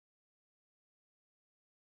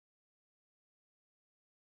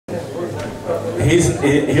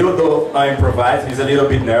he'll do improvise. He's a little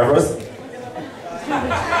bit nervous.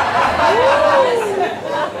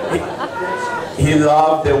 He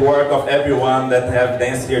loved the work of everyone that have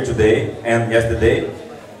danced here today and yesterday.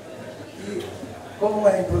 Como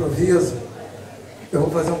é improviso, eu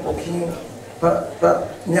vou fazer pouquinho para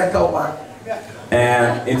me acalmar.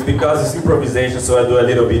 And it's because it's improvisation, so I do a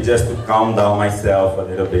little bit just to calm down myself a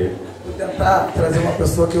little bit. Vou tentar trazer uma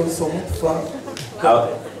pessoa que eu sou muito fã.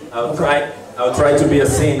 I'll try to be a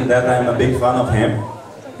scene that I'm a big fan of him.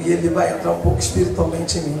 E ele vai entrar pouco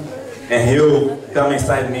espiritualmente em mim. And he'll come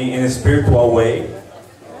inside me in a spiritual way.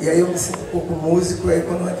 E aí eu me sinto pouco músico, e aí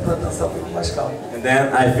quando eu entro para dançar eu fico mais calmo. And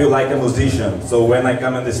then I feel like a musician, so when I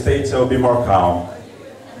come on the stage I'll be more calm.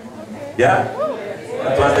 Yeah?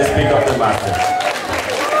 That was the speak of the master.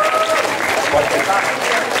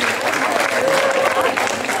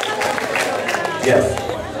 Yes.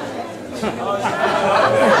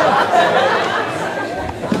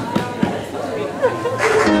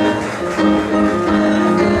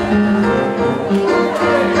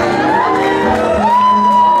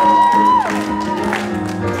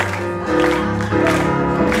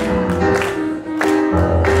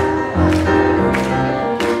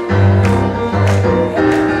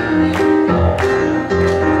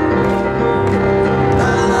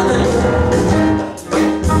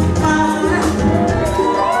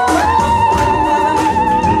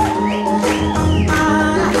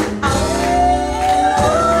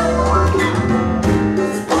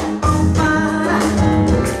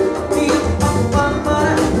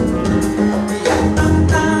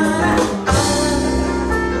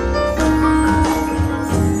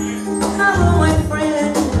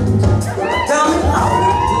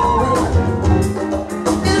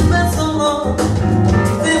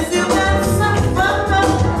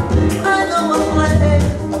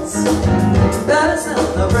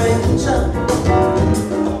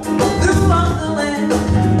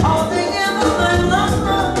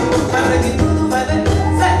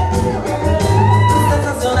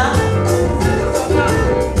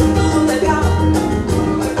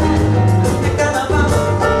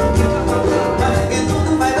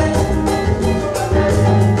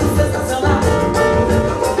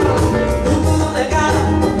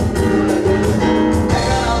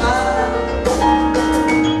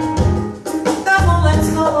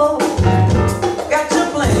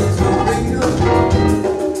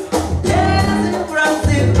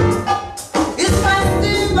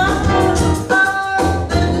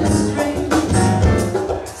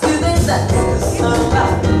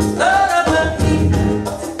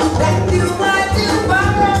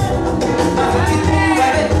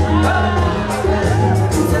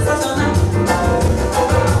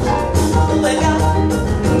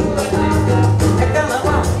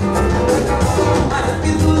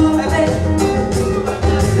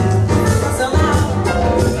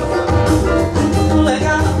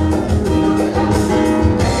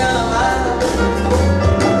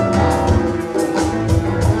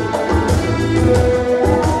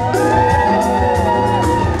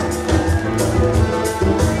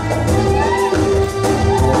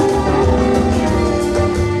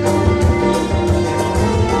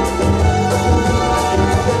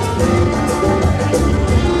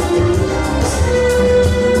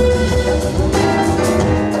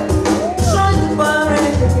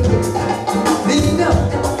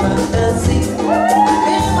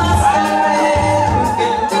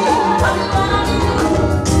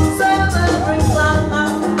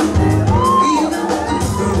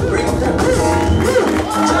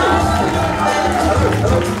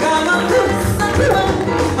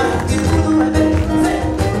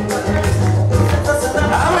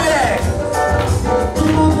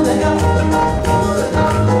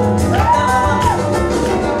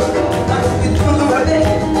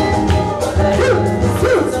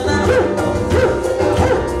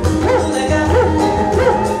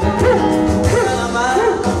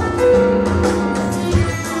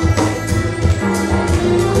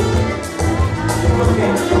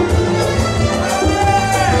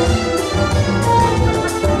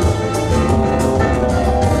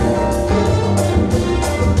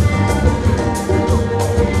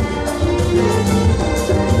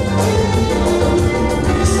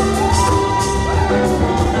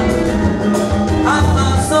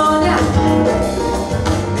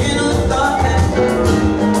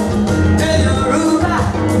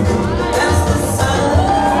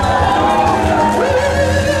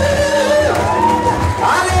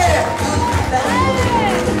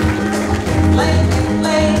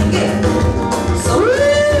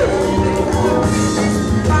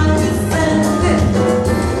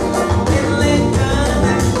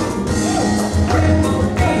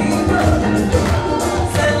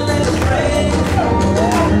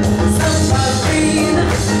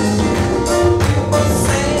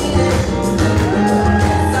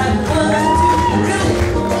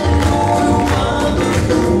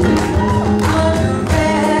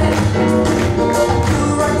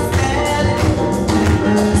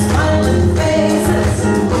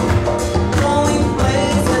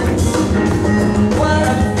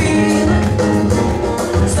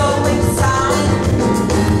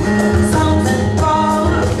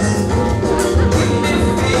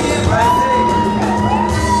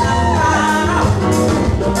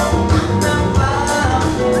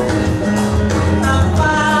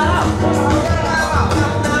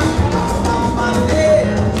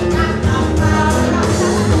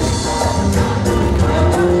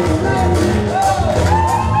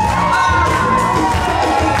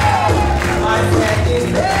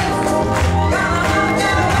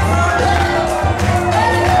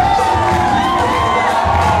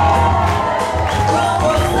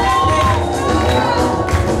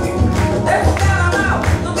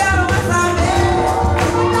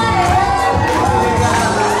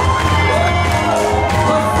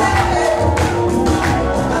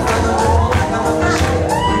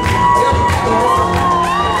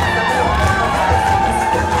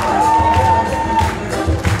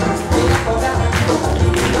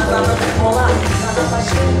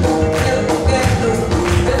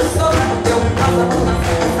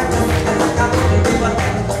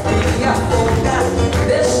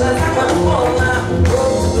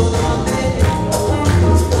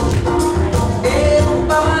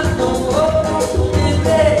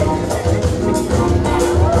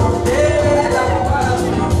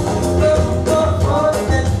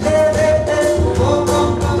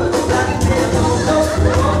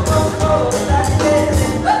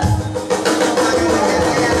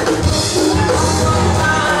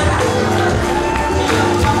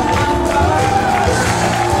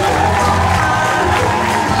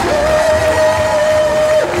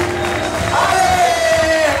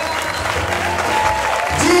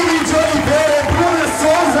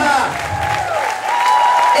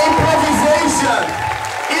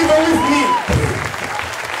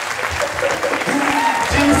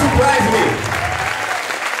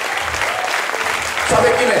 Sobe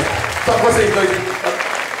aqui, né? Só vocês dois.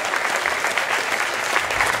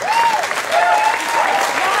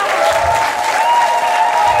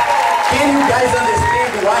 Can you guys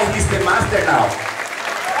understand why he's the master now?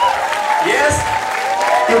 Yes?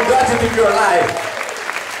 You got it in your life.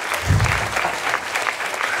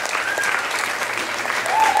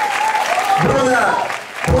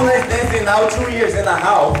 Bruna is dancing now 2 years and a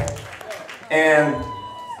half, and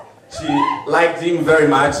she liked Jim very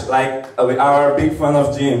much, like our big fan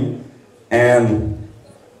of Jim, and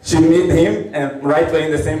she met him, and right away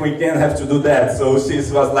in the same weekend have to do that, so she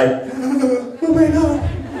was like, oh my god,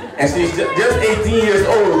 and she's just 18 years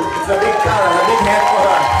old. It's a big talent, a big hand for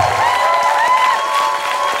her.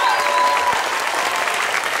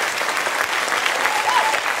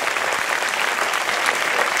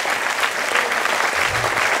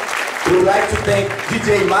 We would like to thank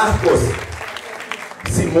DJ Marcos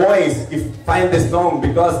Simões, he find the song,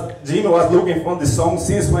 because Jimmy was looking for the song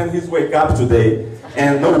since when he's wake up today,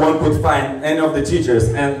 and no one could find any of the teachers,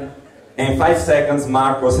 and in 5 seconds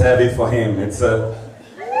Marcos have it for him. It's a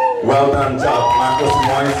well done job, Marcos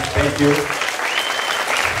Simões, thank you.